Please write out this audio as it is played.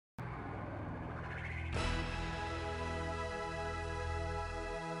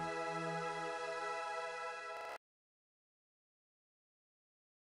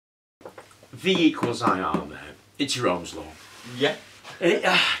V equals IR, man. It's your Ohm's Law. Yeah. It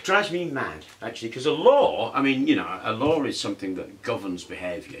drives me mad, actually, because a law, I mean, you know, a law is something that governs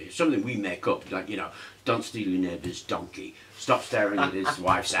behaviour. It's something we make up, like, you know, don't steal your neighbour's donkey, stop staring at his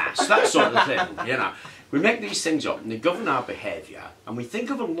wife's ass, that sort of thing, you know. We make these things up and they govern our behaviour, and we think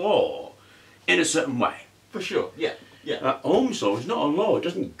of a law in a certain way. For sure, yeah, yeah. Ohm's Law is not a law, it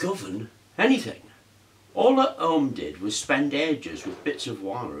doesn't govern anything. All that Ohm did was spend ages with bits of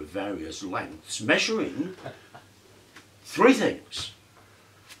wire of various lengths, measuring three things.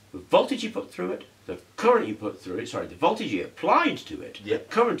 The voltage he put through it, the current he put through it, sorry, the voltage he applied to it, yep.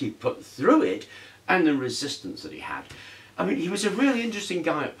 the current he put through it, and the resistance that he had. I mean, he was a really interesting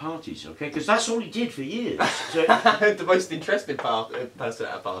guy at parties, okay, because that's all he did for years. So, the most interesting person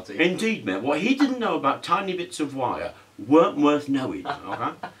at a party. Indeed, mate. What he didn't know about tiny bits of wire weren't worth knowing,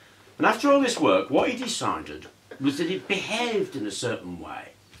 okay? And after all this work, what he decided was that it behaved in a certain way.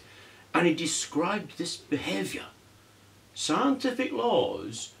 And he described this behaviour. Scientific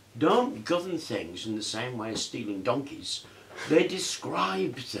laws don't govern things in the same way as stealing donkeys. They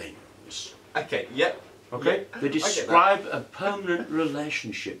describe things. Okay, yep. Okay? They describe a permanent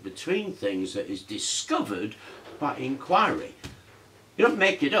relationship between things that is discovered by inquiry. You don't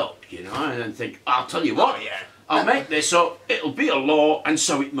make it up, you know, and then think, I'll tell you what, I'll make this up, it'll be a law, and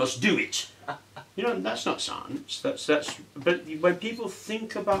so it must do it. You know, that's not science. But when people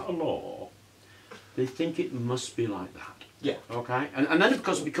think about a law, they think it must be like that. Yeah. Okay? And then, of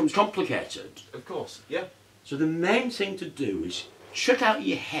course, it becomes complicated. Of course, yeah. So the main thing to do is chuck out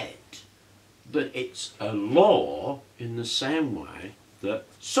your head that it's a law in the same way that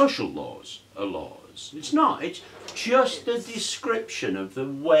social laws are laws. It's not. It's just a description of the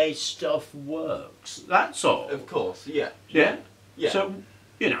way stuff works. That's all. Of course, yeah. Yeah? Yeah. So,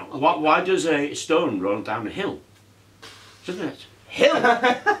 you know, why does a stone roll down a hill? Doesn't it? Hill!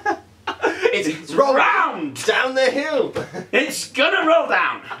 It's round! Down the hill! It's gonna roll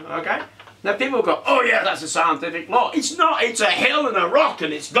down, okay? Now people go, oh yeah, that's a scientific law. It's not, it's a hill and a rock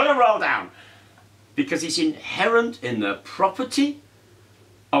and it's gonna roll down. Because it's inherent in the property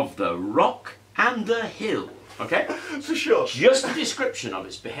of the rock and the hill, okay? For sure. Just a description of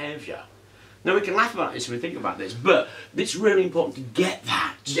its behaviour. Now we can laugh about this when we think about this, but it's really important to get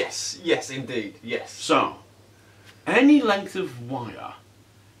that. Yes, yes indeed, yes. So, any length of wire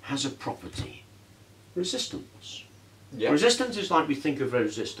has a property, resistance. Yep. Resistance is like we think of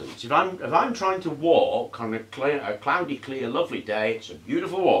resistance. If I'm trying to walk on a cloudy, clear, lovely day, it's a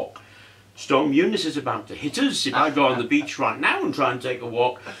beautiful walk. Storm Eunice is about to hit us. If I go on the beach right now and try and take a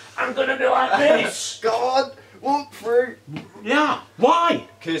walk, I'm going to be like this. Go on, walk through. Yeah, why?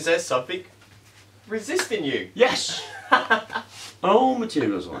 Because there's something resisting you. Yes. All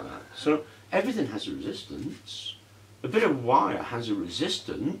materials like that. So everything has a resistance. A bit of wire has a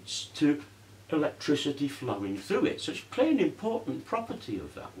resistance to electricity flowing through it. So it's playing an important property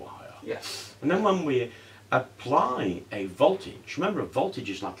of that wire. Yes. And then when we apply a voltage, remember a voltage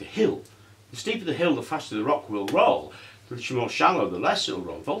is like a hill. The steeper the hill, the faster the rock will roll. The more shallow, the less it will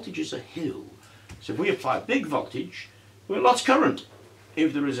roll. Voltage is a hill. So if we apply a big voltage, we get lots of current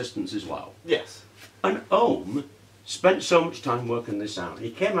if the resistance is low. Yes. And Ohm spent so much time working this out. He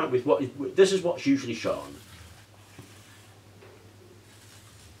came out with this is what's usually shown.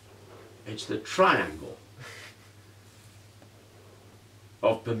 It's the triangle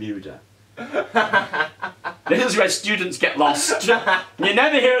of Bermuda. This is where students get lost. You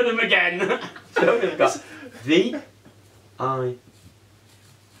never hear them again. So we've got V-I-R.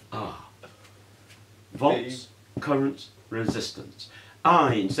 Volts, current, resistance.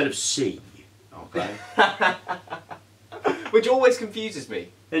 I instead of C. Okay. Which always confuses me.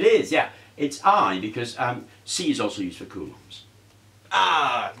 It is, yeah. It's I because C is also used for coulombs.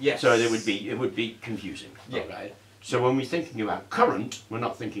 Ah, yes. So it would be confusing. Yeah. Okay. So when we're thinking about current, we're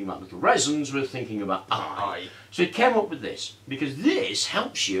not thinking about little resons, we're thinking about I. So it came up with this, because this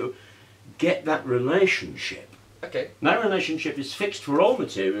helps you get that relationship. Okay. And that relationship is fixed for all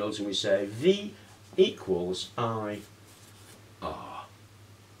materials, and we say V equals I R.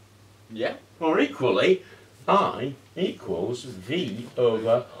 Yeah. Or equally, I equals V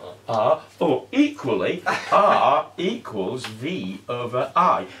over R, or equally, R equals V over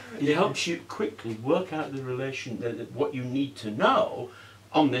I. It helps you quickly work out the relation, what you need to know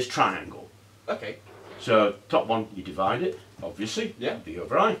on this triangle. Okay. So, top one, you divide it, obviously. Yeah. V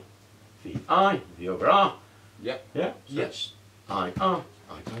over I, V over R. Yeah. Yeah. So Yes. I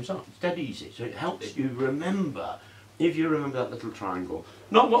times R. It's dead easy. So it helps you remember. If you remember that little triangle,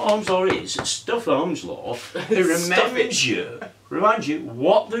 not what Ohm's Law is, it's stuff Ohm's Law. It reminds you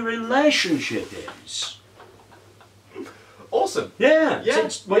what the relationship is. Awesome. Yeah, Yeah,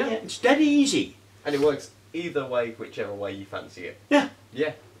 yeah, it's dead easy. And it works either way, whichever way you fancy it. Yeah.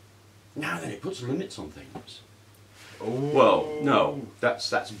 Yeah. Now then, it puts limits on things. Ooh. Well, no, that's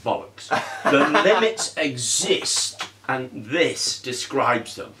bollocks. The limits exist, and this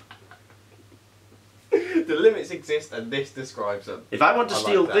describes them. The limits exist, and this describes them. If I want to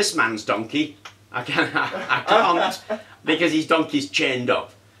steal that. this man's donkey, I can't because his donkey's chained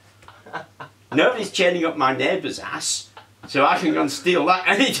up. Nobody's chaining up my neighbour's ass, so I can go and steal that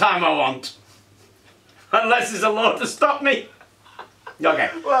anytime I want. Unless there's a law to stop me.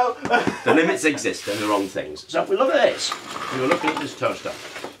 Okay. Well, the limits exist, they're the wrong things. So if we look at this, we're looking at this toaster.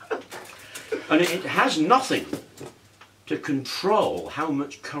 And it has nothing to control how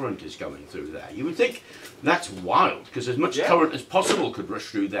much current is going through there. You would think that's wild, because as much current as possible could rush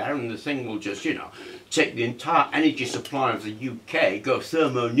through there and the thing will just, you know, take the entire energy supply of the UK, go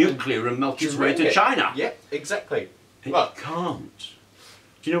thermonuclear and melt its way to China. Yeah, exactly. It can't.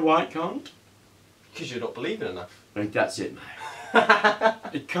 Do you know why it can't? Because you're not believing enough. And that's it, mate.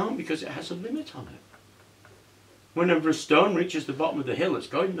 It can't because it has a limit on it. Whenever a stone reaches the bottom of the hill, it's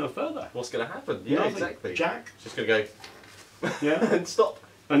going no further. What's going to happen? Yeah, Nothing. exactly. Jack. It's just going to go Yeah. and stop.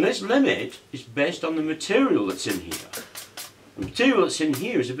 And this limit is based on the material that's in here. The material that's in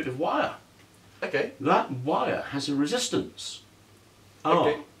here is a bit of wire. Okay. That wire has a resistance.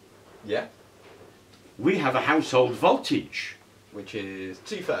 Okay. Yeah. We have a household voltage. Which is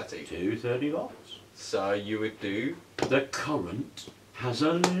 230. 230 volts. So you would do... The current has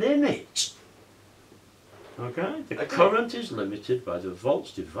a limit. Okay? The current is limited by the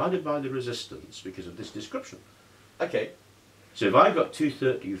volts divided by the resistance because of this description. Okay. So if I've got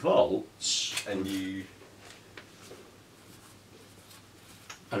 230 volts and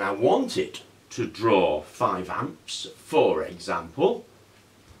I want it to draw 5 amps, for example,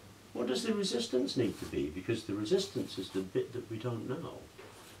 what does the resistance need to be? Because the resistance is the bit that we don't know.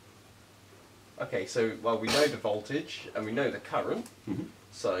 Okay, so, well, we know the voltage and we know the current,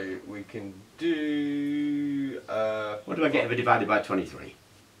 so we can do... what do I get if I divide it by 23?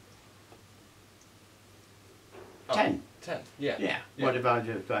 10. 10, yeah. Yeah. What if I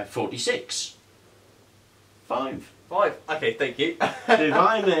divide by 46? 5. 5, okay, thank you. So if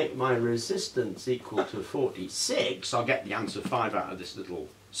I make my resistance equal to 46, I'll get the answer 5 out of this little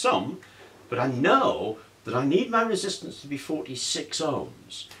sum, but I know that I need my resistance to be 46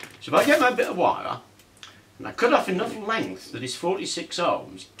 ohms. So if I get my bit of wire, and I cut off enough length that is 46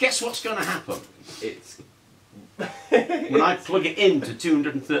 ohms, guess what's going to happen? It's... when I plug it into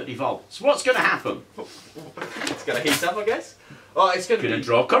 230 volts, what's going to happen? It's going to heat up, I guess? Oh, it's going to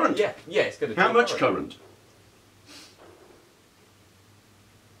draw current. Yeah, it's going to draw How much current?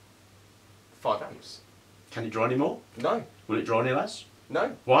 5 amps. Can it draw any more? No. Will it draw any less?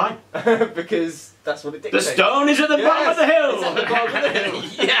 No. Why? Because that's what it dictates. The stone is at the bottom of the hill! It's at the bottom of the hill.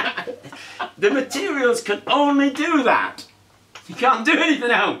 Yeah. The materials can only do that. You can't do anything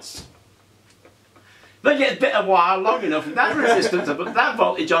else. They get a bit of wire long enough and that resistance, I put that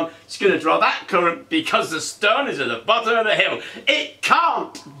voltage on, it's going to draw that current because the stone is at the bottom of the hill. It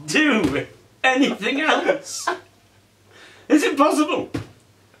can't do anything else. It's impossible.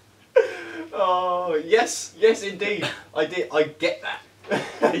 Oh, yes, yes indeed. I get that.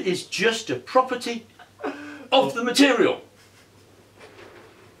 It is just a property of the material.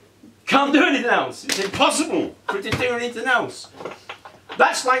 Can't do anything else. It's impossible for it to do anything else.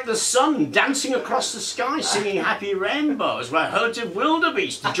 That's like the sun dancing across the sky singing happy rainbows where herds of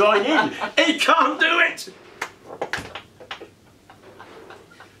wildebeest join in. It can't do it.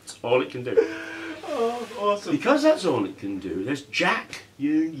 That's all it can do. Oh, awesome. Because that's all it can do, there's jack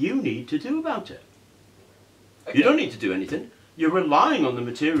you need to do about it. Okay. You don't need to do anything. You're relying on the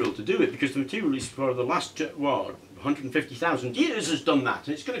material to do it because the material is for the last, 150,000 years has done that,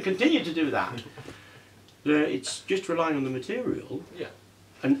 and it's going to continue to do that. It's just relying on the material,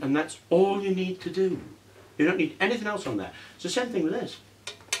 and that's all you need to do. You don't need anything else on there. It's the same thing with this.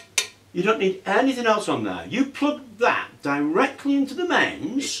 You don't need anything else on there. You plug that directly into the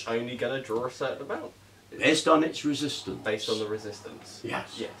mains. It's only going to draw a certain amount. Based on its resistance. Based on the resistance.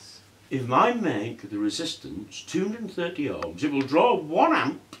 Yes. Yes. If I make the resistance 230 ohms, it will draw 1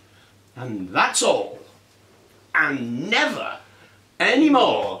 amp, and that's all. And never any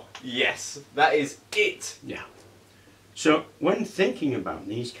more. Yes, that is it. Yeah. So when thinking about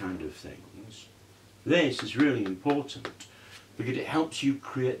these kind of things, this is really important because it helps you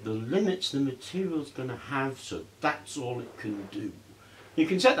create the limits the material's going to have, so that's all it can do. You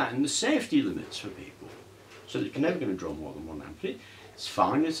can set that in the safety limits for people, so that you're never going to draw more than 1 amp. It's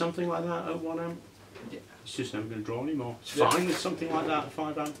fine with something like that at 1 amp. Yeah. It's just never going to draw anymore. It's Yeah. fine with something like that at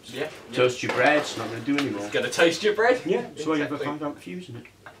 5 amps. Yeah. Toast your bread, it's not going to do anymore. It's going to toast your bread. Yeah, so you have a Exactly. 5 amp fuse in it.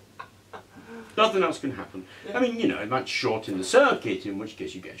 Nothing else can happen. Yeah. I mean, you know, it might shorten the circuit, in which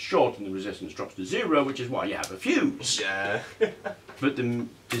case you get a short and the resistance drops to 0, which is why you have a fuse. Yeah. But the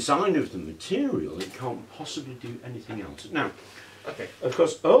design of the material, it can't possibly do anything else. Now, Okay. of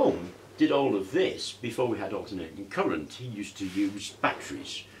course, Ohm did all of this before we had alternating current. He used to use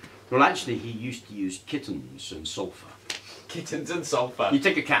batteries. Well, actually, he used to use kittens and sulphur. Kittens and sulphur. You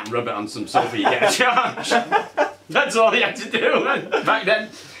take a cat and rub it on some sulphur, you get a charge. That's all he had to do back then.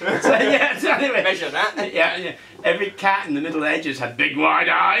 So, yeah, so anyway. Measure that. Yeah, yeah. Every cat in the Middle Ages had big wide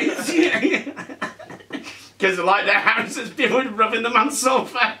eyes. Because like their houses, people were rubbing them on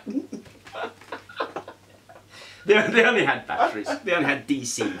sulphur. They only had batteries. They only had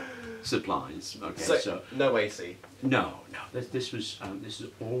DC supplies. Okay, so no AC. no. This is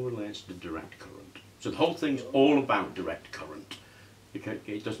all relates to direct current. So the whole thing's all about direct current.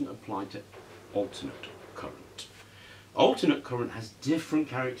 It doesn't apply to alternate current. Alternate current has different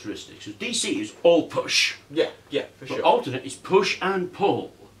characteristics. So DC is all push. Yeah, for But sure. alternate is push and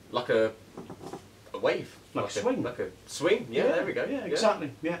pull. Like a wave. Like a swing. Like a swing. Yeah, there we go. Yeah,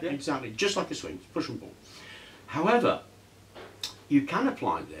 exactly. Yeah, exactly. Just like a swing, push and pull. However, you can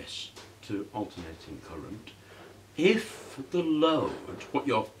apply this to alternating current if the load, what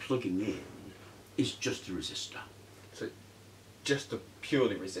you're plugging in, is just a resistor. So just a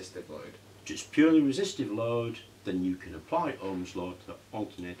purely resistive load. Just purely resistive load, then you can apply Ohm's law to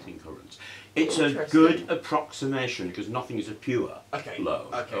alternating currents. It's a good approximation because nothing is a pure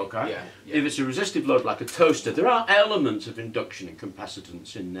load. Okay. Yeah. If it's a resistive load like a toaster, there are elements of induction and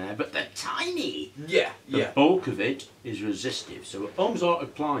capacitance in there, but they're tiny. The bulk of it is resistive. So Ohm's law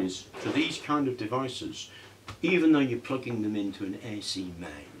applies to these kind of devices, even though you're plugging them into an AC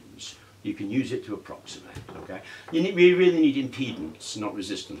mains. You can use it to approximate. Okay. We really need impedance, not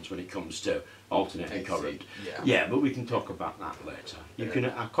resistance, when it comes to alternating AC, current. yeah. But we can talk about that later. You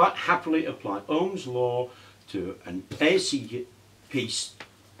can quite happily apply Ohm's law to an AC piece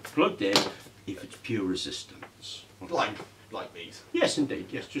plugged in if it's pure resistance. Okay? Like these. Yes, indeed.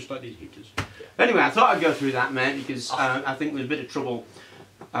 Yes, just like these heaters. Anyway, I thought I'd go through that, mate, because I think there's a bit of trouble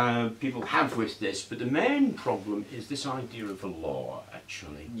people have with this. But the main problem is this idea of a law,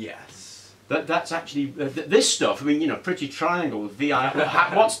 actually. Yes. That's actually this stuff. I mean, you know, pretty triangle with VI.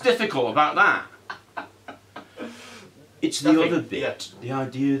 What's difficult about that? It's the other bit. The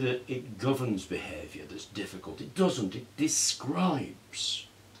idea that it governs behaviour that's difficult. It doesn't. It describes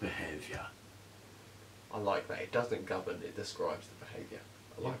behaviour. I like that. It doesn't govern, it describes the behaviour.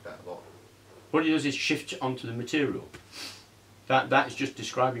 I like that a lot. What it does is shift it onto the material. That's just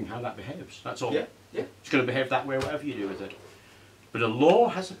describing how that behaves. That's all. Yeah. It's going to behave that way, whatever you do with it. But a law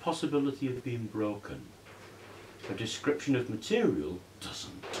has a possibility of being broken. A description of material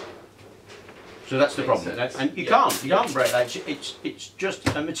doesn't. So that's the problem. And you can't break that. It's just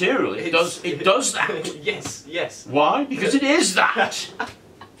a material. It does that. Yes. Why? Because it is that.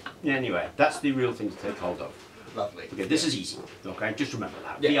 Anyway, that's the real thing to take hold of. Lovely. Okay, this is easy. Okay, just remember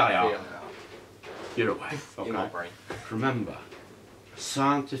that. VIR. VIR. You're away. Okay. In my brain. Remember,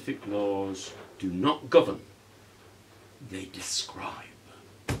 scientific laws do not govern. They describe.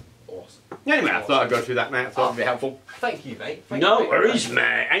 Awesome. Anyway, I thought I'd go through that, mate. I thought it'd be helpful. Thank you, mate. No worries,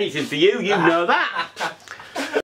 mate. Anything for you, you know that.